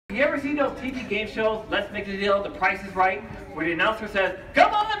You ever seen those TV game shows, Let's Make the Deal, The Price is Right, where the announcer says,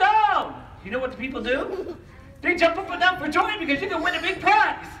 "Come on down!" You know what the people do? They jump up and down for joy because you can win a big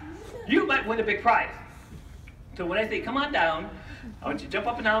prize. You might win a big prize. So when I say come on down, I want you to jump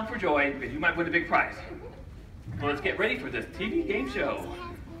up and down for joy because you might win a big prize. Well, let's get ready for this TV game show.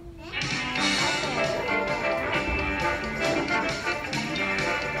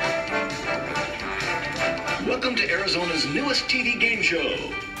 Welcome to Arizona's newest TV game show,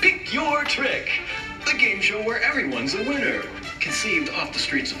 Pick Your Trick. The game show where everyone's a winner. Conceived off the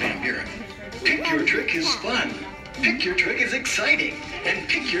streets of Van Buren. Pick Your Trick is fun. Pick Your Trick is exciting. And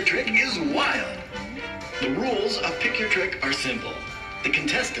Pick Your Trick is wild. The rules of Pick Your Trick are simple. The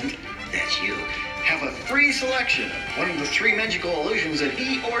contestant, that's you, have a free selection of one of the 3 magical illusions that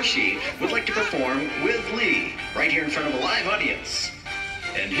he or she would like to perform with Leigh, right here in front of a live audience.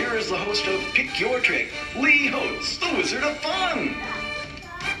 And here is the host of Pick Your Trick, Leigh Hotz, the Wizard of Fun.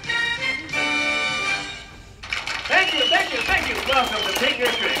 Thank you, thank you, thank you. Welcome to Pick Your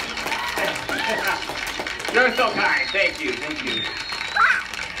Trick. You're so kind. Thank you, thank you.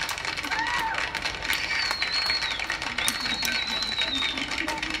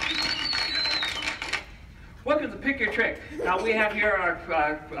 Welcome to Pick Your Trick. Now we have here our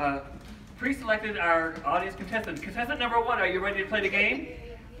pre-selected our audience contestants. Contestant number 1, are you ready to play the game?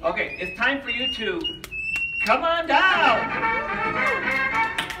 Okay, it's time for you to come on down.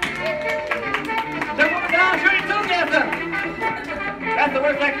 Jump up and down, show your enthusiasm. That's the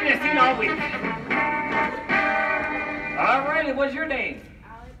worst activity I've seen all week. All right, and what's your name?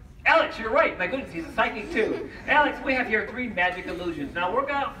 Alex, you're right. My goodness, he's a psychic too. Alex, we have here 3 magic illusions. Now,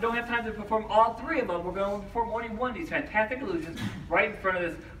 don't have time to perform all 3 of them. We're going to perform only one of these fantastic illusions right in front of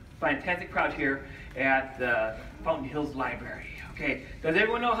this fantastic crowd here at the Fountain Hills Library. Okay, does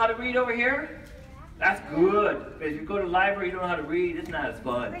everyone know how to read over here? That's good. If you go to the library, you don't know how to read, it's not as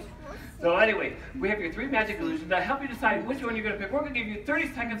fun. So anyway, we have your 3 magic illusions that help you decide which one you're going to pick. We're going to give you 30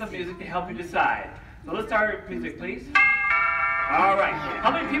 seconds of music to help you decide. So let's start with music, please. All right.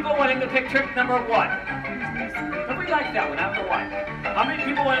 How many people wanted to pick trick number 1? Nobody likes that one. I don't know why. How many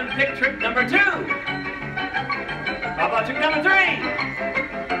people wanted to pick trick number 2? How about trick number 3?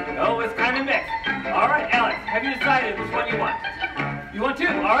 Oh, it's kind of mixed. All right, Alex, have you decided which one you want? You want 2?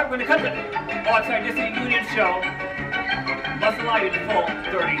 All right, we're going to cut it. Oh, I'm sorry, this is a union show. Must allow you the full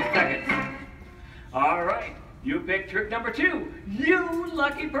 30 seconds. All right. You picked trick number 2. You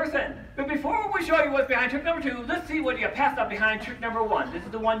lucky person. But before we show you what's behind trick number 2, let's see what you passed up behind trick number 1. This is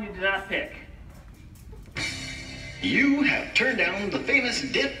the one you did not pick. You have turned down the famous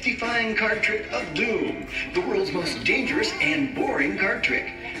death-defying card trick of doom, the world's most dangerous and boring card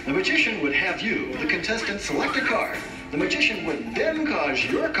trick. The magician would have you, the contestant, select a card. The magician would then cause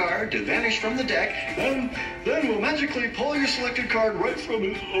your card to vanish from the deck, and then will magically pull your selected card right from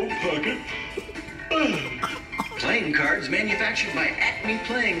his own pocket. Playing cards manufactured by Acme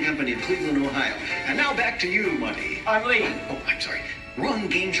Playing Company of Cleveland, Ohio. And now back to you, Monty. I'm Leigh. Oh, I'm sorry. Wrong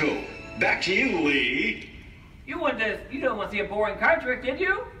game show. Back to you, Leigh. You don't want to see a boring card trick, did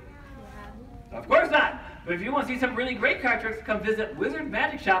you? Of course not. But if you want to see some really great card tricks, come visit Wizard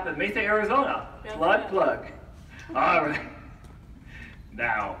Magic Shop in Mesa, Arizona. Plug, plug. All right.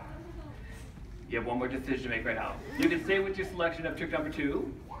 Now, you have one more decision to make right now. You can stay with your selection of trick number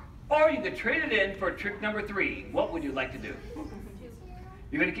 2, or you could trade it in for trick number 3. What would you like to do?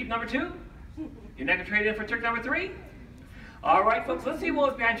 You're going to keep number 2? You're not going to trade it in for trick number 3? All right, folks, let's see what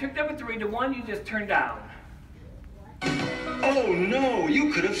was behind trick number 3, the one you just turned down. Oh no,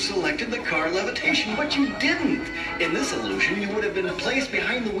 you could have selected the car levitation, but you didn't. In this illusion, you would have been placed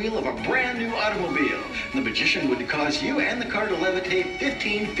behind the wheel of a brand new automobile. The magician would cause you and the car to levitate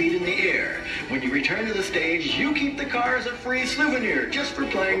 15 feet in the air. When you return to the stage, you keep the car as a free souvenir just for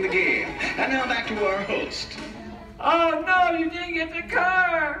playing the game. And now back to our host. Oh no, you didn't get the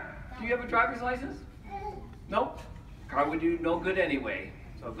car! Do you have a driver's license? Nope. Car would do no good anyway.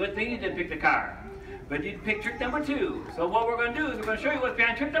 So good thing you didn't pick the car. But you picked trick number 2. So what we're going to do is we're going to show you what's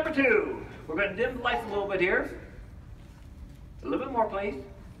behind trick number 2. We're going to dim the lights a little bit here. A little bit more, please.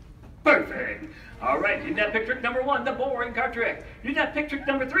 Perfect. All right, you did not pick trick number 1, the boring card trick. You did not pick trick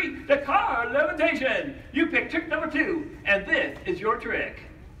number 3, the car levitation. You picked trick number 2, and this is your trick.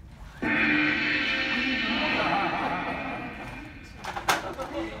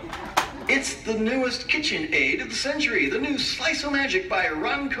 It's the newest kitchen aid of the century, the new Slice-O-Magic by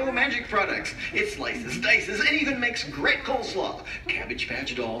Ronco Magic Products. It slices, dices, and even makes great coleslaw. Cabbage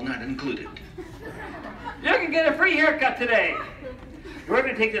Patch doll not included. You can get a free haircut today. We're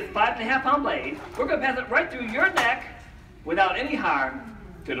going to take this 5.5-pound blade. We're going to pass it right through your neck without any harm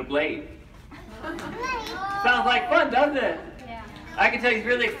to the blade. Sounds like fun, doesn't it? Yeah. I can tell he's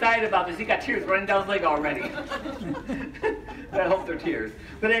really excited about this. He got tears running down his leg already. I hope they're tears.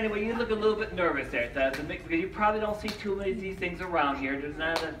 But anyway, you look a little bit nervous there, because you probably don't see too many of these things around here. There's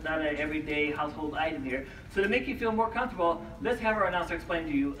not an everyday household item here. So to make you feel more comfortable, let's have our announcer explain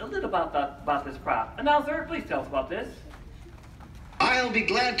to you a little about this prop. Announcer, please tell us about this. I'll be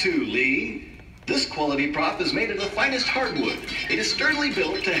glad to, Lee. This quality prop is made of the finest hardwood. It is sturdily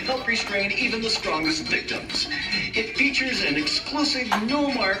built to help restrain even the strongest victims. It features an exclusive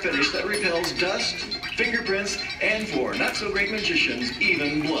no-mar finish that repels dust, fingerprints, and for not-so-great magicians,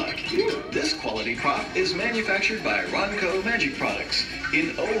 even blood. This quality prop is manufactured by Ronco Magic Products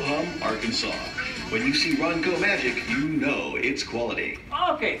in Ohum, Arkansas. When you see Ronco Magic, you know it's quality.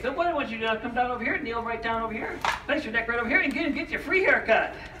 Okay, so what I want you to do, come down over here, kneel right down over here, place your neck right over here, and get your free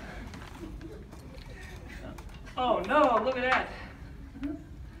haircut. Oh no, look at that.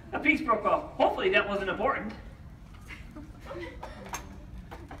 A piece broke off. Hopefully that wasn't important.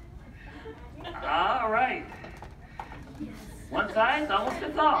 All right. One side almost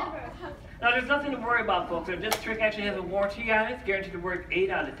fits off. Now there's nothing to worry about, folks. This trick actually has a warranty on it. It's guaranteed to work 8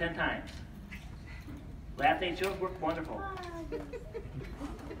 out of 10 times. Last 8 shows work wonderful.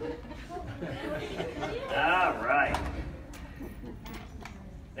 All right.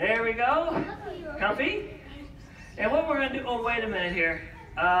 There we go. Comfy? And what we're going to do, oh, wait a minute here.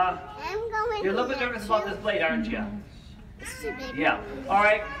 You're a little bit nervous about this blade, aren't you? Yeah. All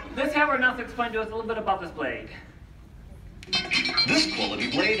right. Let's have our announcer explain to us a little bit about this blade. This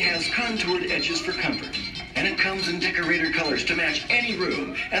quality blade has contoured edges for comfort, and it comes in decorator colors to match any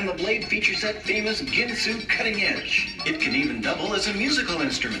room, and the blade features that famous Ginsu cutting edge. It can even double as a musical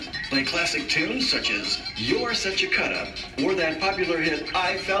instrument, play classic tunes such as You're Such a Cut-Up, or that popular hit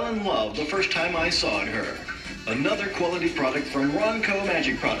I Fell in Love the First Time I Saw Her. Another quality product from Ronco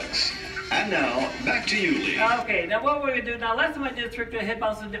Magic Products. And now, back to you, Lee. Okay, now what we're going to do, now last time I did a trick that head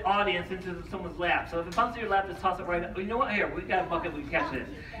bounces the audience into someone's lap. So if it bounces your lap, just toss it right up. You know what, here, we got a bucket, we can catch it.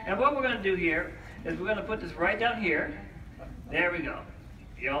 And what we're going to do here is we're going to put this right down here. There we go.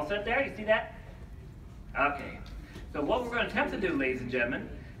 You all set there? You see that? Okay. So what we're going to attempt to do, ladies and gentlemen,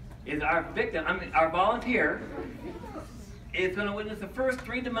 is our victim, our volunteer, is going to witness the first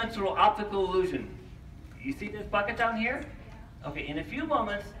 3-dimensional optical illusion. You see this bucket down here? Okay, in a few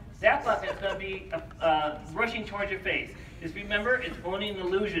moments, that bucket is going to be rushing towards your face. Just remember, it's only an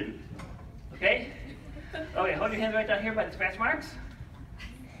illusion. Okay? Okay, hold your hands right down here by the scratch marks.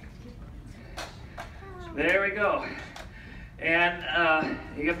 There we go. And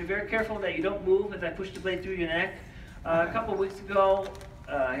you have to be very careful that you don't move as I push the blade through your neck. A couple weeks ago,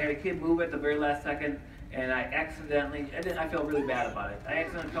 I had a kid move at the very last second, and I accidentally, I felt really bad about it. I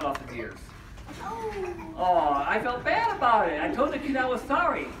accidentally cut off his ears. Oh, I felt bad about it. I told the kid I was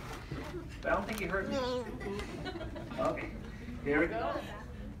sorry. But I don't think he hurt me. Okay, here we go.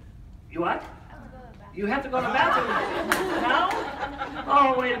 You what? You have to go to the bathroom now?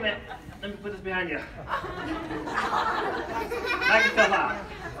 Oh, wait a minute. Let me put this behind you. Back yourself out.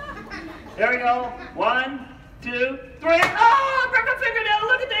 There we go. 1, 2, 3. Oh, I broke a fingernail.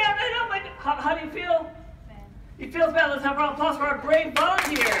 Look at that. Oh my God. How do you feel? He feels bad. Let's have a round of applause for our brave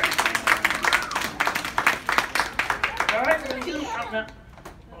volunteer. All right, we're going to do, oh, no.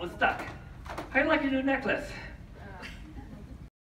 Oh, it's stuck. How do you like your new necklace?